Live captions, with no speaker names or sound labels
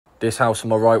This house on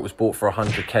my right was bought for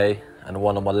 100k, and the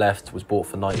one on my left was bought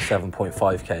for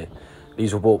 97.5k.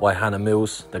 These were bought by Hannah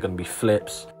Mills. They're going to be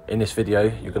flips. In this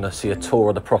video, you're going to see a tour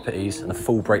of the properties and a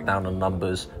full breakdown on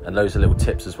numbers and loads of little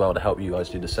tips as well to help you guys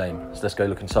do the same. So let's go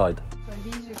look inside.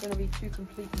 So these are going to be two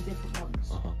completely different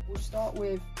ones. We'll start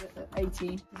with the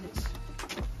 18, because it's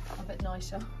a bit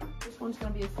nicer. This one's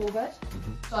going to be a 4-bed.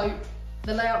 So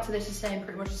the layout to this is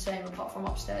pretty much the same, apart from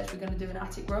upstairs we're going to do an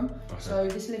attic room. So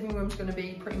this living room is going to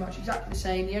be pretty much exactly the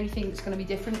same. The only thing that's going to be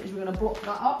different is we're going to block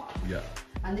that up.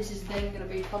 And this is then going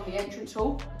to become the entrance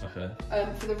hall.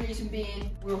 For the reason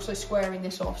being, we're also squaring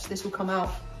this off, so this will come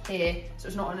out here, so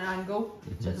it's not at an angle,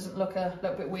 so it doesn't look a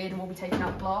little bit weird, and we'll be taking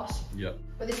out glass.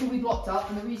 But this will be blocked up,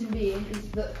 and the reason being is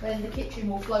that then the kitchen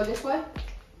will flow this way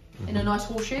in a nice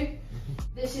horseshoe.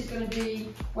 This is going to be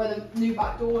where the new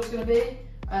back door is going to be.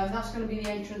 That's going to be the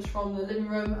entrance from the living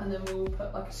room, and then we'll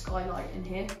put like a skylight in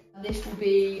here. And this will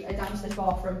be a downstairs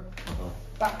bathroom.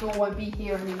 Back door won't be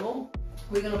here anymore.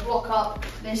 We're going to block up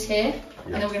this here,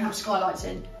 and then we're going to have skylights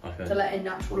in to let in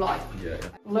natural light.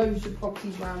 Loads of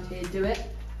properties around here do it,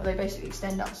 but they basically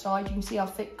extend outside. You can see how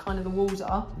thick kind of the walls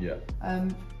are.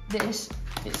 This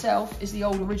itself is the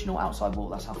old original outside wall,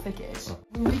 that's how thick it is.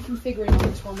 We're reconfiguring on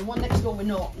this one. The one next door we're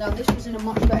not. Now this was in a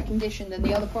much better condition than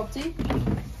the other property.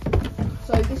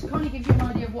 So this kind of gives you an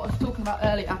idea of what I was talking about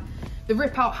earlier. The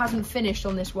rip out hasn't finished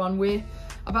on this one. We're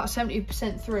about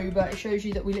 70% through, but it shows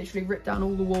you that we literally ripped down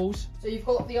all the walls. So you've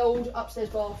got the old upstairs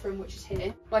bathroom, which is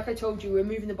here. Like I told you, we're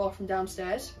moving the bathroom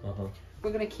downstairs.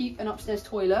 We're going to keep an upstairs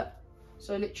toilet.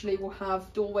 So literally we'll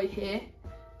have doorway here,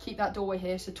 keep that doorway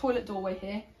here. So toilet doorway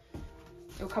here.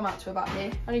 It'll come out to about here,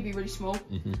 only be really small.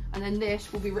 And then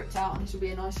this will be ripped out, and this will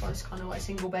be a nice size kind of like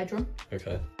single bedroom.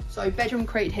 So bedroom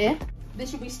created here.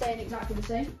 This will be staying exactly the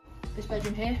same. This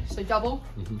bedroom here, so double.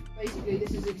 Basically,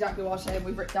 this is exactly what I was saying.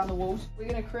 We've ripped down the walls. We're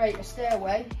going to create a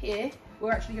stairway here.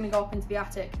 We're actually going to go up into the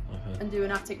attic and do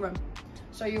an attic room.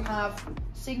 So you have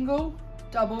single,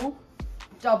 double,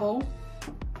 double,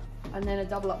 and then a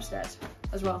double upstairs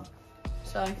as well.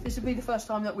 So this will be the first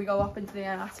time that we go up into the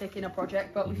attic in a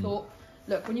project, but we thought,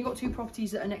 look, when you've got two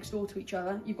properties that are next door to each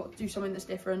other, you've got to do something that's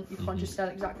different. You can't just sell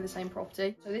exactly the same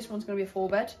property. So this one's going to be a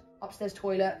 4-bed. Upstairs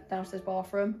toilet, downstairs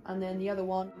bathroom, and then the other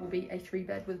one will be a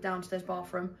 3-bed with a downstairs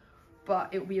bathroom, but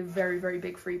it will be a very, very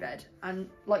big 3-bed. And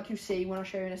like you see when I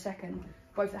show you in a second,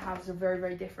 both the houses are very,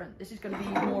 very different. This is going to be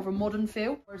more of a modern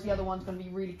feel, whereas the other one's going to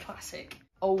be really classic,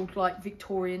 old like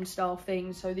Victorian style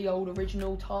things. So the old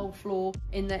original tile floor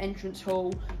in the entrance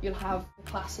hall, you'll have the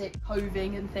classic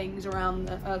coving and things around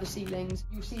the ceilings.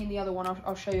 You'll see in the other one,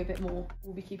 I'll show you a bit more,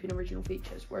 we'll be keeping original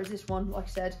features, whereas this one, like I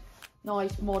said,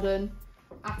 nice, modern.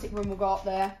 Attic room will go up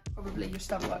there. Probably your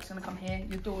stuff work's going to come here.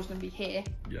 Your door's going to be here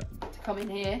to come in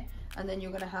here, and then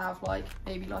you're going to have like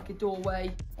maybe like a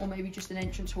doorway or maybe just an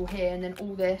entrance hall here, and then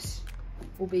all this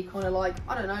will be kind of like,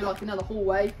 I don't know, like another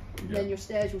hallway. Then your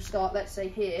stairs will start, let's say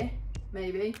here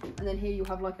maybe, and then here you'll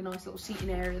have like a nice little seating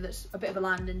area that's a bit of a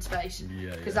landing space,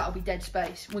 because that'll be dead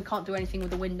space. We can't do anything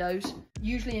with the windows.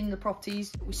 Usually in the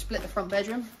properties we split the front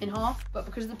bedroom in half, but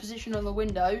because of the position of the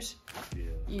windows,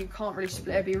 you can't really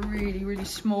split. It'd be a really, really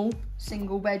small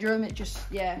single bedroom. It just,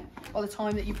 by the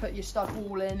time that you put your stud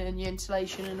wall in and your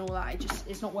insulation and all that,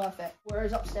 it's not worth it.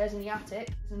 Whereas upstairs in the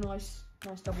attic is a nice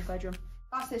double bedroom.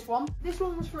 That's this one. This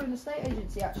one was for an estate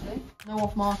agency actually. No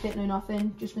off market, no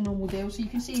nothing, just a normal deal. So you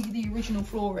can see the original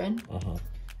flooring.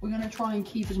 We're going to try and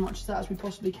keep as much of that as we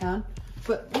possibly can.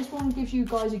 But this one gives you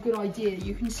guys a good idea.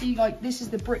 You can see like this is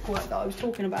the brickwork that I was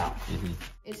talking about.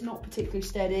 It's not particularly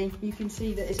steady. You can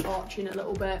see that it's arching a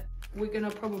little bit. We're going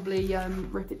to probably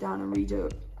rip it down and redo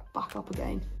it back up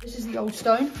again. This is the old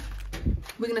stone.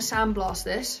 We're going to sandblast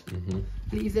this.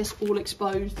 Leave this all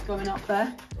exposed going up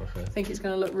there. I think it's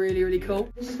going to look really, really cool.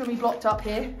 This is going to be blocked up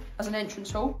here as an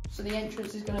entrance hall. So the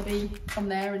entrance is going to be from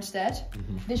there instead.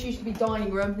 This used to be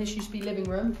dining room, this used to be living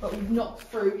room, but we've knocked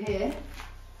through here.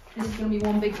 This is going to be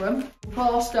one big room.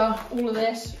 Plaster all of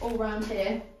this all around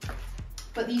here.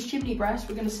 But these chimney breasts,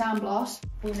 we're going to sandblast.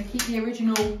 We're going to keep the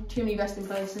original chimney rest in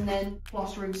place and then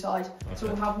plaster inside. So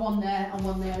we'll have one there and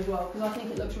one there as well, because I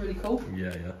think it looks really cool.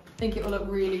 I think it will look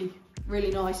really,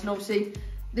 really nice. And obviously,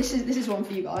 this is one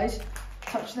for you guys.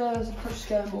 Touch the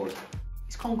skirting board.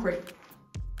 It's concrete.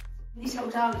 These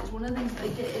hotel outlets, one of the things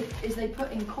they did is they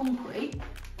put in concrete,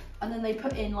 and then they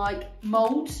put in like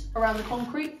moulds around the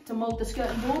concrete to mould the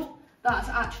skirting board. That's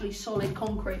actually solid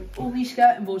concrete. All these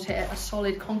skirting boards here are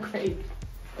solid concrete.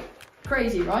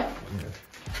 Crazy, right?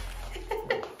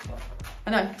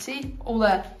 I know, see? All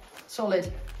there,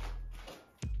 solid.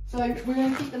 So we're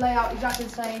going to keep the layout exactly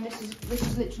the same. This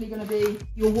is literally going to be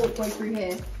your walkway through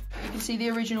here. You can see the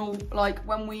original, like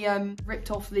when we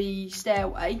ripped off the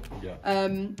stairway,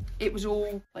 it was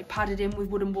all like padded in with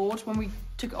wooden boards. When we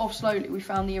took it off slowly, we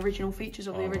found the original features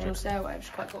of the original stairway, which is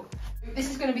quite cool. This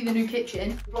is going to be the new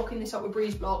kitchen, blocking this up with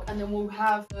breeze block, and then we'll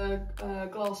have the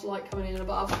glass light coming in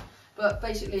above. But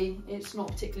basically, it's not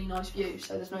a particularly nice view,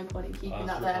 so there's no point in keeping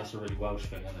that there. That's a really Welsh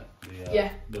thing, isn't it?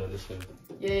 Yeah. This thing.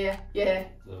 Yeah.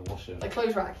 The washer. Like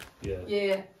clothes rack.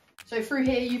 Yeah. So through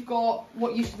here, you've got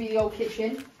what used to be the old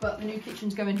kitchen, but the new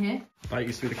kitchen's going here. That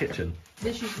used to be the kitchen?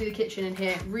 This used to be the kitchen in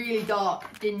here. Really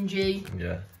dark, dingy.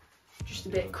 Yeah. Just a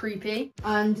bit creepy.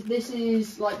 And this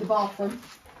is like the bathroom.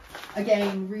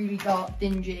 Again, really dark,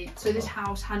 dingy. So this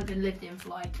house hadn't been lived in for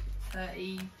like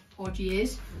 30 odd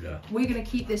years. Yeah. We're going to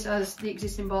keep this as the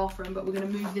existing bathroom, but we're going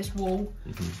to move this wall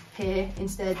here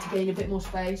instead to gain a bit more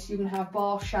space. You're going to have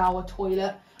bath, shower,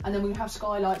 toilet, and then we're going to have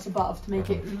skylights above to make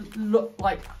it look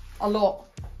like a lot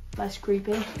less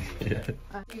creepy. Yeah.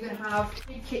 You're going to have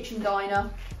big kitchen diner,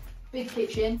 big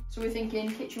kitchen. So we're thinking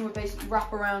kitchen would basically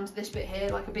wrap around this bit here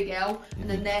like a big L, and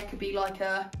then there could be like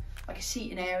a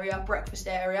seating area, breakfast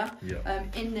area.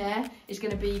 In there is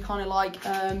going to be kind of like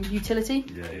utility.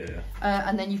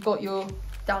 And then you've got your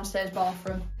downstairs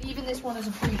bathroom. Even this one is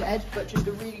a 3-bed, but just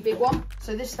a really big one.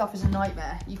 So this stuff is a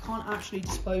nightmare. You can't actually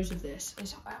dispose of this.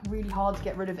 It's really hard to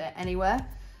get rid of it anywhere.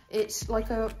 It's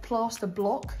like a plaster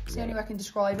block. It's the only way I can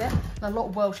describe it. And a lot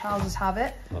of Welsh houses have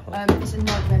it. It's a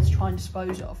nightmare to try and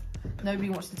dispose of. Nobody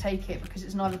wants to take it because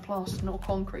it's neither plaster nor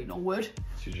concrete nor wood.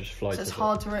 So you just fly. So it's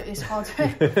hard to recycle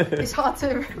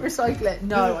it.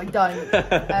 No, I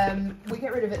don't. We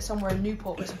get rid of it somewhere in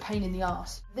Newport, but it's a pain in the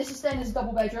arse. This is then as a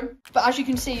double bedroom, but as you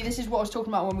can see, this is what I was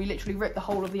talking about when we literally ripped the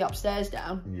whole of the upstairs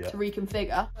down to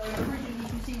reconfigure. So originally you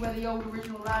can see where the old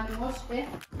original landing was here.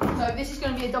 So this is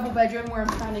going to be a double bedroom where I'm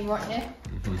standing right here.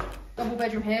 Double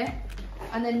bedroom here,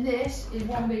 and then this is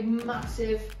one big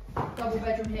massive double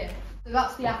bedroom here. So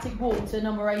that's the attic wall to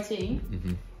number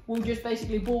 18. We'll just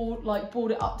basically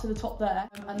board it up to the top there,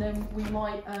 and then we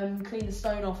might clean the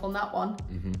stone off on that one.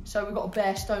 So we've got a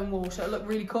bare stone wall, so it'll look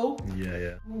really cool.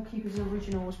 We'll keep as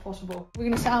original as possible. We're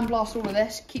going to sandblast all of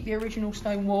this, keep the original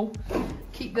stone wall,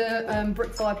 keep the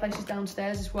brick fireplaces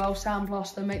downstairs as well,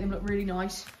 sandblast them, make them look really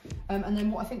nice. And then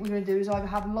what I think we're going to do is either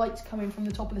have lights coming from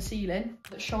the top of the ceiling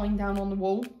that shine down on the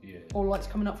wall, or lights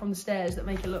coming up from the stairs that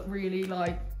make it look really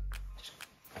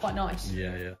quite nice.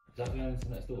 Is that going into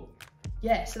next door?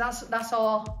 Yeah, so that's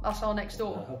our next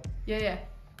door.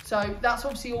 So that's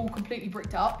obviously all completely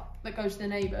bricked up that goes to the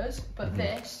neighbours, but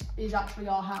this is actually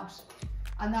our house,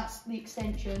 and that's the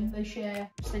extension. They share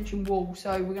extension wall,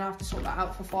 so we're gonna have to sort that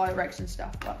out for fire regs and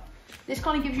stuff. But this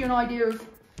kind of gives you an idea of,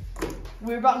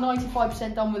 we're about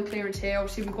 95% done with the clearance here.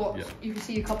 Obviously we've got, you can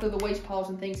see a couple of the waste piles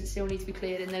and things that still need to be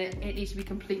cleared, and then it needs to be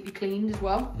completely cleaned as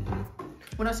well.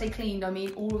 When I say cleaned, I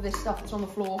mean all of this stuff that's on the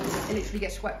floor, it literally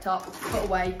gets swept up, put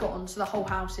away, gone. So the whole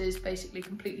house is basically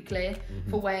completely clear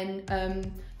for when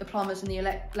the plumbers and the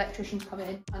electricians come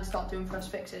in and start doing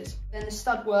first fixes. Then the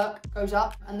stud work goes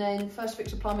up, and then first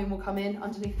fix of plumbing will come in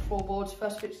underneath the floorboards,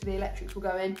 first fix of the electrics will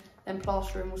go in, then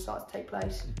plastering will start to take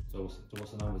place. So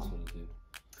what's the numbers going to do?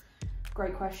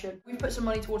 Great question. We've put some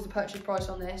money towards the purchase price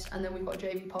on this, and then we've got a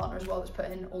JV partner as well that's put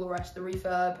in all the rest, the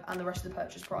refurb and the rest of the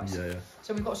purchase price.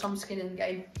 So we've got some skin in the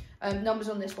game. Numbers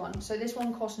on this one. So this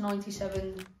one costs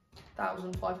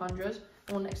 97,500.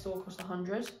 The one next door costs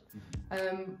 100.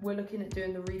 We're looking at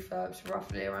doing the refurbs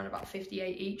roughly around about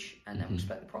 58 each, and then we'll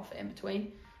split the profit in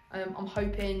between. I'm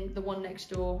hoping the one next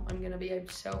door I'm going to be able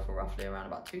to sell for roughly around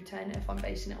about 210 if I'm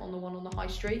basing it on the one on the high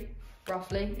street,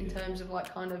 roughly, in terms of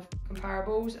like kind of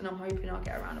comparables, and I'm hoping I'll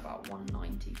get around about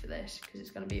 190 for this because it's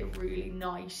going to be a really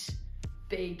nice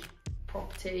big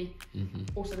property.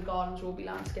 Also the gardens will be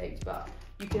landscaped, but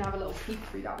you can have a little peek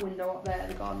through that window up there.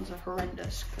 The gardens are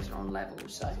horrendous because they're on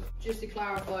levels. So just to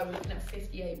clarify, we're looking at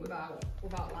 58 without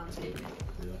landscaping.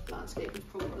 Landscaping is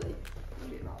probably going to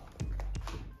be about,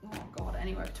 oh god,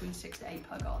 anywhere between 6 to 8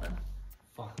 per garden.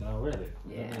 Fuck no, really?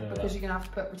 Yeah, because you're going to have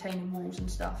to put retaining walls and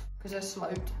stuff because they're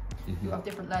sloped. You have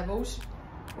different levels,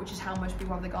 which is how most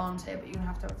people have the gardens here, but you're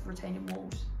going to have retaining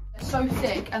walls. They're so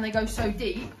thick and they go so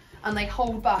deep and they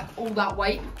hold back all that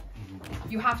weight.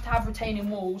 You have to have retaining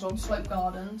walls on slope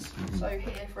gardens. So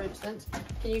here, for instance,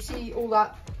 can you see all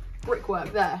that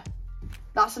brickwork there?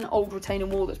 That's an old retaining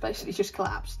wall that's basically just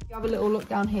collapsed. You have a little look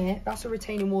down here, that's a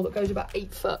retaining wall that goes about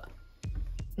 8 foot.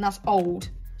 And that's old.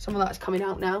 Some of that's coming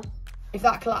out now. If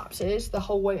that collapses, the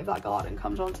whole weight of that garden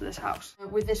comes onto this house.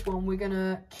 With this one, we're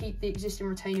gonna keep the existing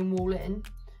retaining wall in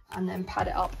and then pad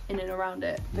it up in and around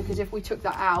it. Because if we took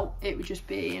that out, it would just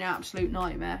be an absolute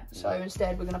nightmare. So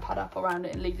instead, we're gonna pad up around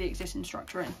it and leave the existing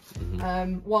structure in.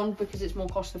 One, because it's more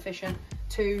cost efficient.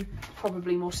 2,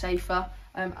 probably more safer,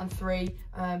 and 3,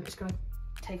 it's going to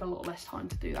take a lot less time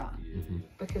to do that.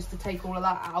 Because to take all of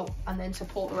that out and then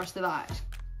support the rest of that,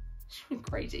 it's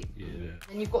crazy.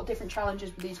 And you've got different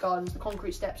challenges with these gardens. The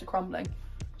concrete steps are crumbling,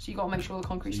 so you've got to make sure the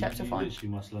concrete steps are fine. You literally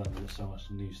must learn there's so much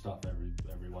new stuff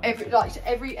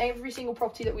every Every single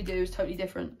property that we do is totally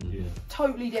different.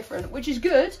 Totally different, which is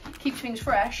good, keeps things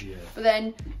fresh, but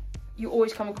then you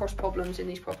always come across problems in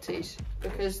these properties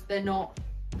because they're never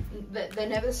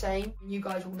the same. You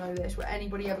guys will know this. Where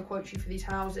anybody ever quotes you for these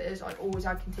houses, I always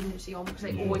add contingency on because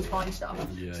they always find stuff.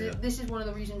 So this is one of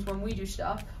the reasons when we do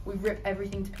stuff, we rip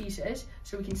everything to pieces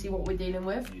so we can see what we're dealing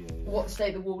with, what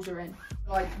state the walls are in.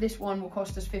 Like this one will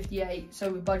cost us 58, so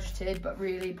we budgeted, but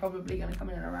really probably going to come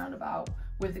in around about,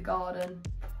 with the garden,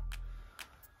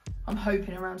 I'm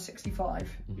hoping around 65.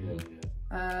 Is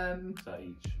that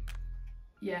each?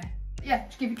 Yeah,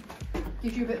 just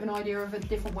gives you a bit of an idea of a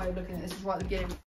different way of looking at this. Is right at the beginning.